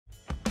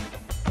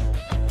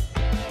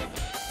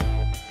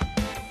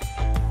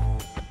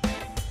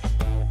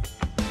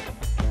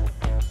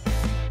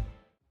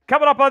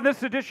Coming up on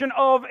this edition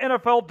of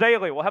NFL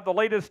Daily, we'll have the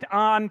latest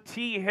on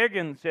Tee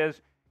Higgins as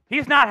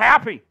he's not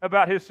happy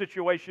about his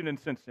situation in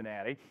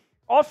Cincinnati.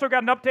 Also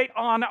got an update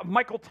on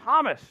Michael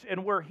Thomas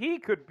and where he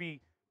could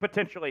be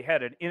potentially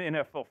headed in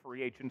NFL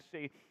free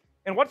agency.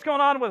 And what's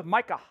going on with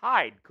Micah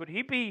Hyde? Could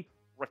he be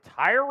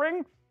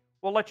retiring?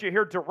 We'll let you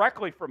hear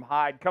directly from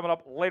Hyde coming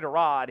up later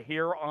on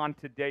here on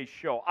today's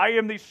show. I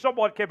am the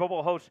somewhat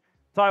capable host,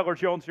 Tyler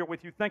Jones, here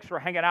with you. Thanks for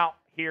hanging out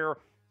here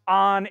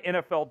on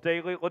NFL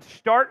Daily. Let's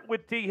start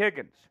with Tee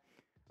Higgins.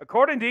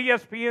 According to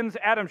ESPN's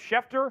Adam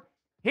Schefter,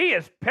 he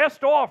is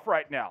pissed off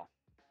right now.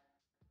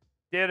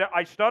 Did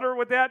I stutter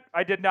with that?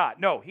 I did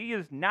not. No, he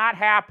is not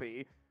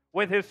happy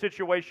with his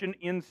situation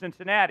in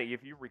Cincinnati.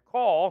 If you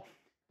recall,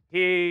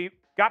 he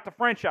got the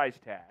franchise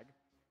tag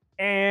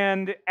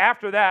and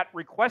after that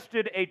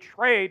requested a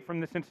trade from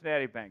the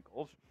Cincinnati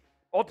Bengals.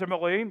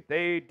 Ultimately,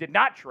 they did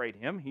not trade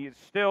him. He is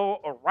still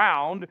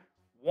around,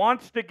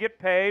 wants to get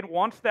paid,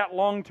 wants that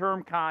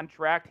long-term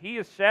contract. He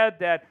has said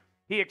that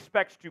he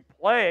expects to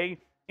play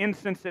in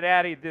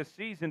Cincinnati this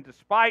season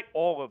despite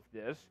all of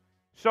this.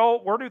 So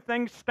where do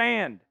things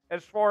stand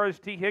as far as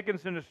Tee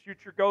Higgins and his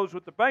future goes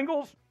with the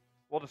Bengals?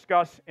 We'll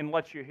discuss and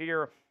let you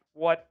hear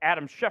what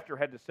Adam Schefter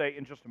had to say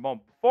in just a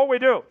moment. Before we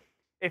do,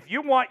 if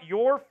you want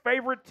your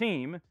favorite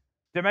team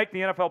to make the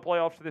NFL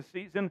playoffs this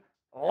season,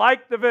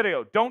 like the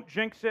video. Don't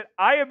jinx it.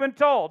 I have been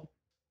told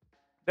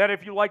that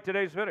if you like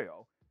today's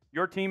video,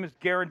 your team is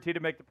guaranteed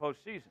to make the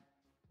postseason.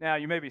 Now,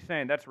 you may be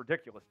saying, that's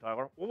ridiculous,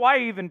 Tyler. Well, why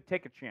even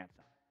take a chance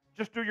on it?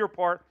 Just do your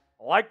part.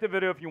 Like the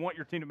video if you want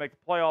your team to make the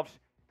playoffs,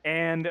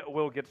 and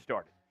we'll get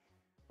started.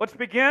 Let's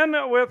begin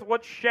with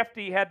what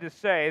Schefter had to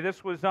say.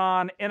 This was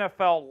on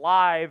NFL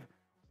Live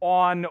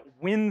on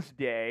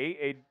Wednesday,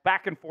 a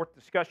back-and-forth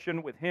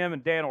discussion with him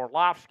and Dan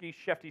Orlovsky.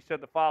 Schefter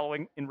said the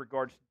following in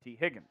regards to Tee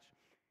Higgins.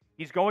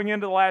 He's going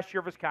into the last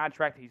year of his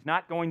contract. He's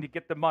not going to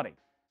get the money.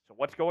 So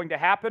what's going to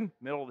happen?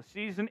 Middle of the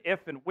season,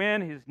 if and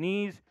when his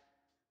knee's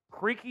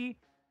creaky,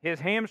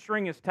 his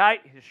hamstring is tight,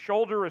 his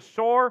shoulder is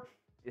sore,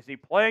 is he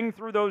playing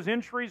through those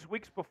injuries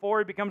weeks before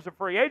he becomes a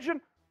free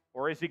agent,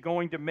 or is he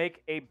going to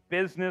make a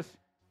business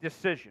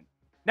decision?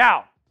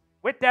 Now,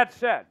 with that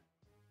said,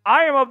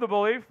 I am of the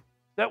belief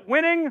that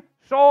winning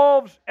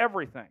solves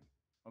everything,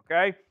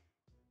 okay?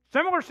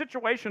 Similar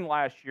situation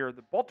last year.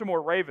 The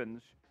Baltimore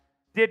Ravens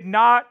did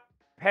not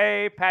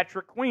pay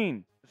Patrick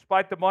Queen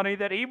despite the money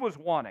that he was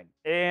wanting,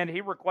 and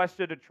he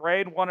requested a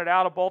trade, wanted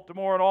out of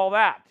Baltimore and all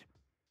that.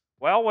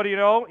 Well, what do you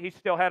know? He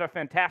still had a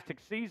fantastic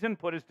season,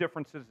 put his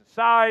differences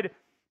aside,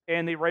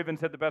 and the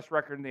Ravens had the best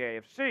record in the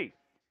AFC.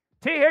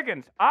 Tee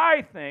Higgins,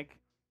 I think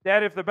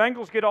that if the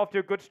Bengals get off to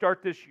a good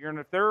start this year, and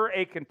if they're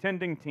a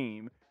contending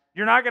team,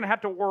 you're not going to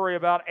have to worry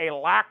about a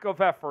lack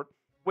of effort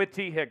with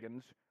Tee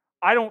Higgins.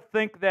 I don't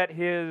think that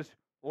his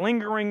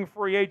lingering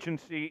free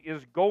agency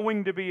is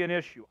going to be an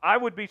issue. I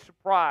would be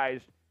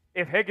surprised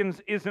if Higgins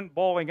isn't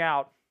bowling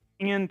out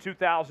in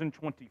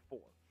 2024.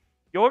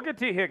 You look at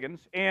Tee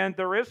Higgins, and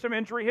there is some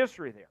injury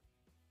history there.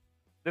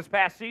 This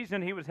past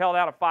season, he was held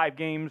out of 5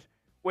 games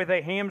with a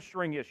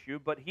hamstring issue,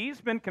 but he's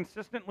been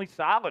consistently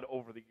solid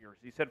over the years.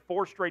 He's had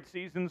 4 straight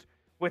seasons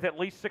with at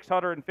least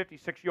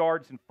 656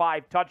 yards and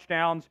 5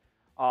 touchdowns.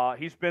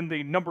 He's been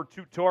the number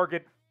 2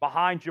 target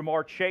behind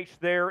Jamar Chase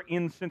there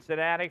in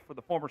Cincinnati for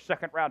the former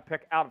second-round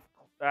pick out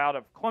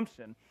of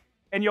Clemson.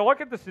 And you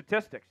look at the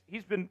statistics.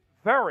 He's been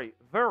very,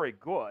 very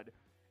good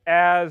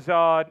as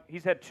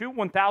he's had 2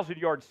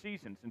 1,000-yard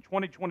seasons in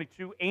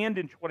 2022 and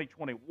in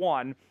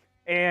 2021.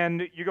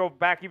 And you go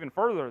back even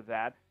further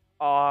than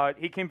that,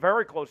 he came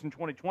very close in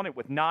 2020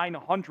 with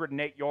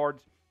 908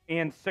 yards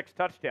and 6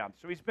 touchdowns.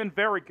 So he's been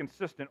very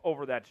consistent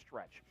over that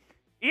stretch.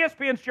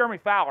 ESPN's Jeremy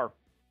Fowler,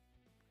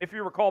 if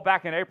you recall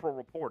back in April,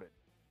 reported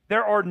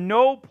there are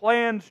no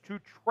plans to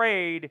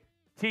trade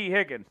Tee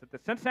Higgins, that the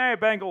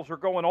Cincinnati Bengals are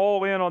going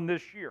all in on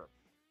this year.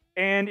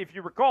 And if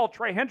you recall,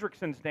 Trey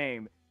Hendrickson's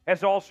name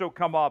has also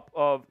come up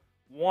of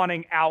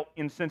wanting out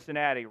in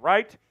Cincinnati,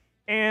 right?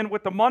 And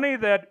with the money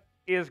that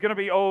is going to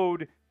be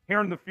owed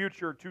here in the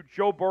future to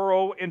Joe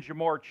Burrow and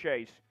Jamar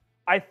Chase,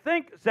 I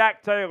think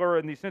Zach Taylor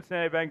and the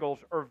Cincinnati Bengals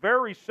are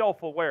very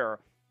self-aware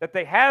that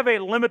they have a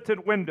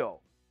limited window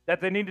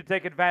that they need to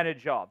take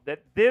advantage of,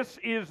 that this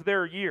is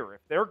their year.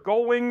 If they're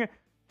going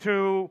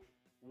to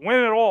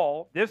win it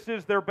all, this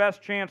is their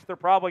best chance they're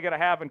probably going to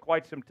have in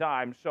quite some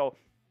time. So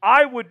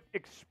I would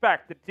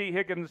expect that Tee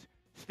Higgins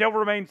still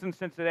remains in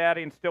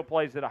Cincinnati and still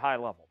plays at a high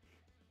level.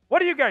 What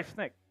do you guys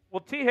think?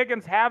 Will Tee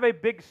Higgins have a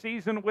big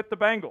season with the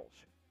Bengals?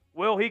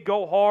 Will he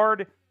go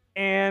hard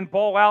and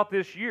ball out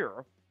this year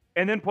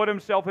and then put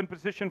himself in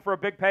position for a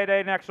big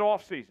payday next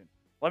offseason?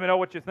 Let me know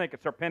what you think.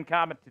 It's our pinned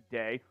comment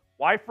today.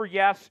 Y for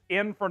yes,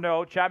 N for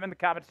no. Chime in the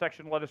comment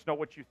section. Let us know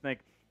what you think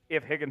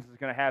if Higgins is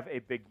going to have a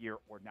big year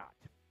or not.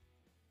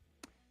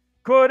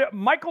 Could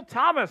Michael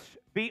Thomas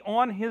be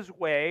on his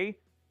way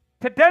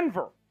to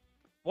Denver?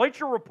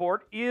 Bleacher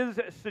Report is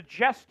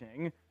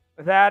suggesting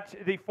that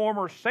the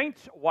former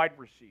Saints wide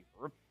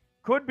receiver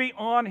could be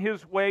on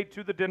his way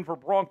to the Denver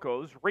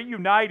Broncos,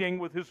 reuniting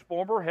with his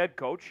former head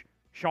coach,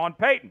 Sean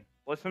Payton.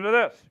 Listen to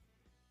this.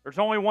 There's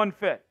only one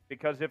fit,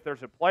 because if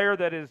there's a player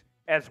that is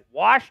as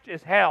washed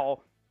as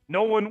hell,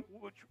 no one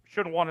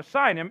should want to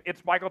sign him.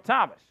 It's Michael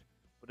Thomas.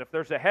 But if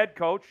there's a head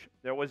coach,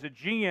 there was a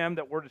GM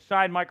that were to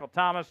sign Michael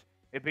Thomas,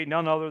 it'd be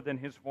none other than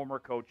his former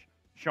coach,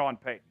 Sean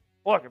Payton.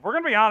 Look, if we're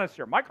going to be honest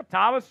here, Michael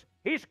Thomas,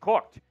 he's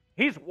cooked.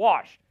 He's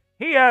washed.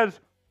 He has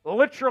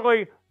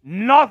literally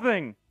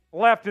nothing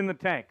left in the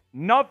tank.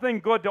 Nothing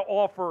good to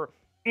offer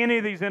any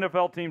of these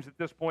NFL teams at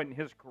this point in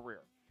his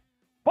career.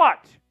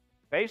 But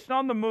based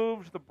on the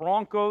moves the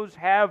Broncos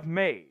have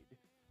made,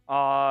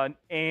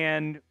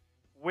 and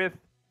with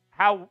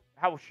how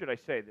should I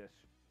say this?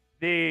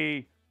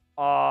 The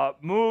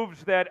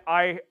moves that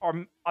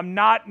I'm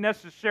not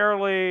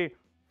necessarily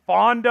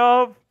fond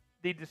of,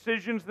 the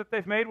decisions that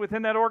they've made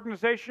within that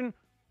organization,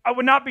 I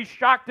would not be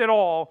shocked at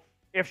all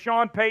if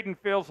Sean Payton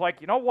feels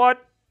like, you know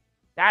what,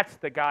 that's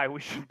the guy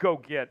we should go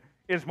get,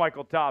 is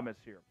Michael Thomas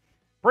here.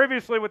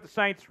 Previously with the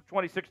Saints from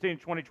 2016 and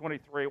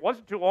 2023, it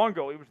wasn't too long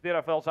ago, he was the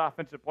NFL's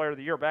Offensive Player of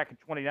the Year back in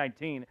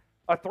 2019,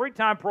 a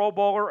 3-time Pro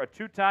Bowler, a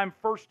 2-time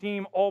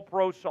first-team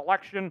All-Pro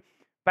selection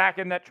back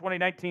in that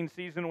 2019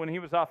 season when he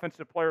was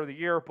Offensive Player of the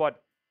Year.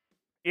 But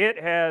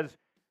it has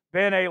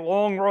been a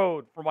long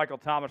road for Michael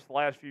Thomas the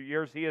last few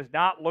years. He has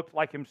not looked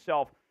like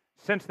himself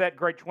since that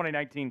great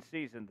 2019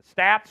 season. The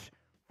stats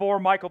for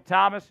Michael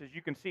Thomas, as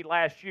you can see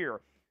last year,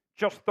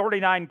 just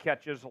 39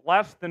 catches,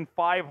 less than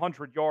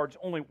 500 yards,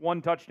 only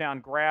 1 touchdown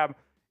grab.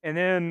 And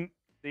then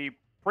the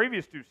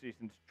previous 2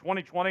 seasons,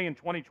 2020 and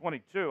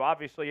 2022,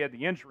 obviously he had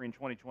the injury in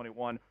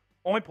 2021,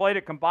 only played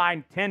a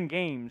combined 10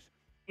 games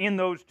in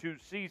those 2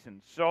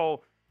 seasons.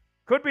 So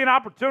could be an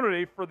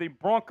opportunity for the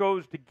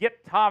Broncos to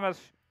get Thomas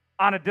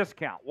on a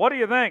discount. What do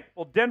you think?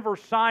 Will Denver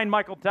sign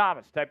Michael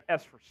Thomas? Type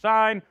S for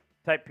sign,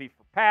 type P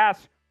for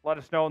pass. Let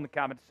us know in the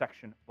comments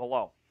section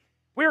below.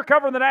 We are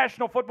covering the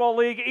National Football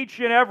League each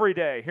and every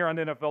day here on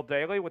NFL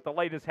Daily with the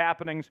latest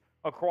happenings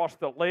across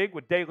the league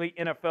with daily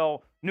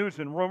NFL news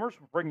and rumors.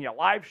 We're bringing you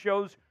live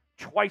shows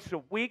twice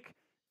a week,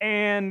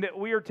 and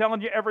we are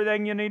telling you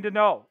everything you need to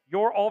know.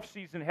 Your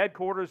off-season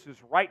headquarters is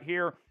right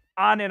here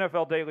on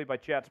NFL Daily by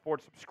Chat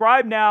Sports.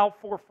 Subscribe now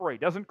for free.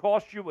 Doesn't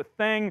cost you a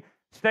thing.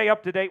 Stay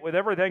up to date with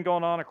everything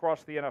going on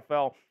across the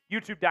NFL.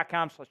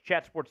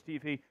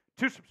 YouTube.com/ChatSportsTV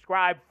to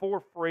subscribe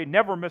for free.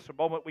 Never miss a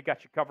moment. We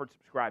got you covered.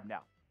 Subscribe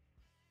now.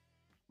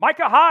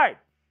 Micah Hyde,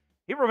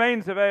 he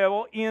remains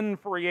available in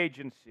free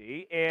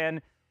agency.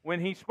 And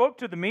when he spoke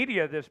to the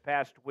media this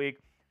past week,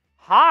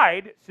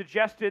 Hyde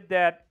suggested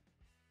that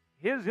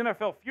his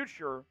NFL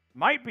future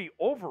might be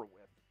over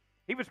with.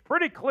 He was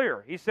pretty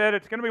clear. He said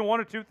it's going to be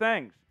one of 2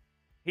 things.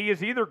 He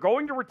is either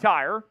going to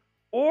retire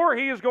or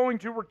he is going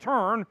to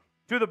return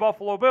to the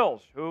Buffalo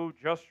Bills, who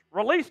just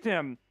released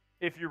him,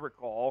 if you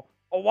recall,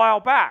 a while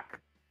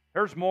back.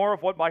 Here's more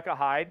of what Micah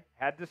Hyde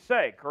had to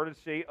say,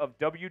 courtesy of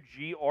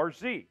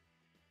WGRZ.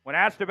 When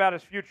asked about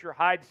his future,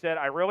 Hyde said,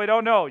 "I really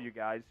don't know, you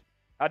guys,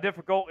 how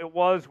difficult it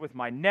was with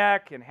my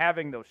neck and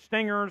having those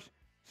stingers.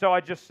 So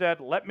I just said,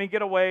 let me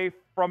get away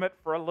from it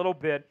for a little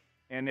bit.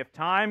 And if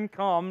time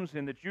comes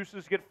and the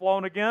juices get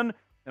flowing again,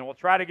 then we'll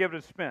try to give it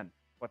a spin.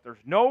 But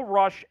there's no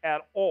rush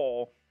at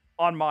all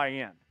on my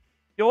end."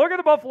 You look at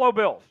the Buffalo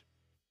Bills.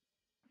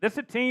 This is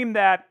a team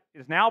that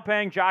is now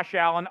paying Josh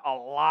Allen a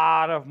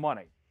lot of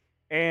money.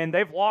 And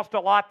they've lost a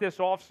lot this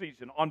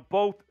offseason on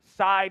both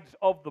sides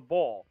of the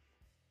ball.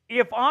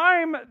 If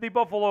I'm the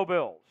Buffalo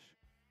Bills,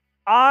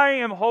 I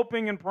am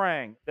hoping and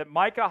praying that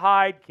Micah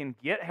Hyde can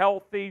get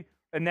healthy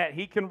and that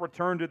he can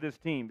return to this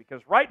team.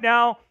 Because right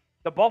now,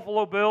 the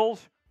Buffalo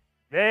Bills,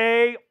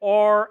 they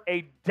are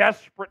a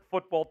desperate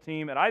football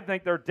team, and I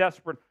think they're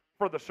desperate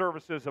for the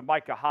services of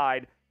Micah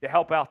Hyde to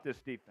help out this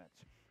defense.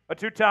 A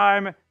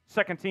 2-time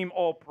second-team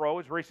All-Pro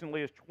as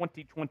recently as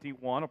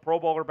 2021, a Pro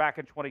Bowler back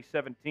in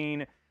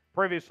 2017,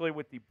 previously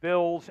with the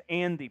Bills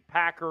and the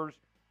Packers.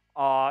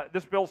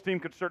 This Bills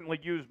team could certainly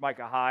use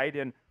Micah Hyde,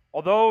 and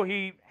although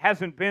he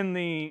hasn't been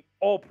the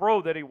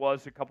All-Pro that he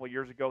was a couple of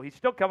years ago, he's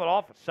still coming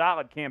off a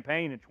solid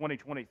campaign in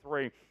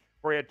 2023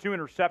 where he had 2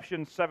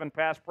 interceptions, 7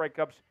 pass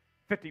breakups,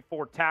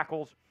 54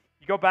 tackles.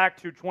 You go back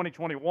to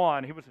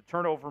 2021, he was a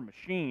turnover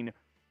machine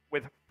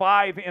with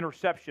 5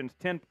 interceptions,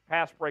 10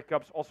 pass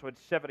breakups, also had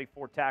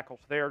 74 tackles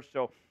there.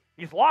 So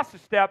he's lost a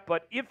step,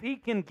 but if he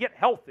can get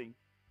healthy,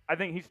 I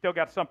think he's still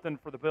got something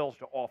for the Bills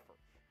to offer.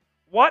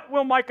 What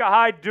will Micah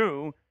Hyde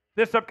do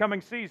this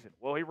upcoming season?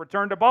 Will he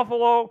return to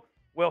Buffalo?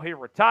 Will he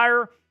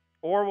retire?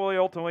 Or will he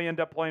ultimately end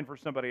up playing for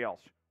somebody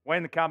else? Weigh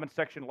in the comment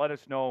section. Let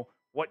us know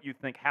what you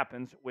think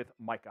happens with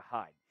Micah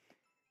Hyde.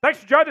 Thanks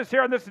for joining us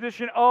here on this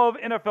edition of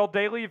NFL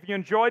Daily. If you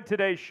enjoyed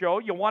today's show,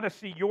 you want to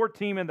see your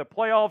team in the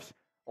playoffs,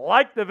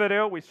 like the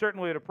video. We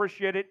certainly would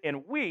appreciate it.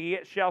 And we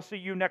shall see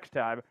you next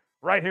time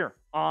right here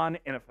on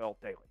NFL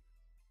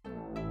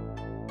Daily.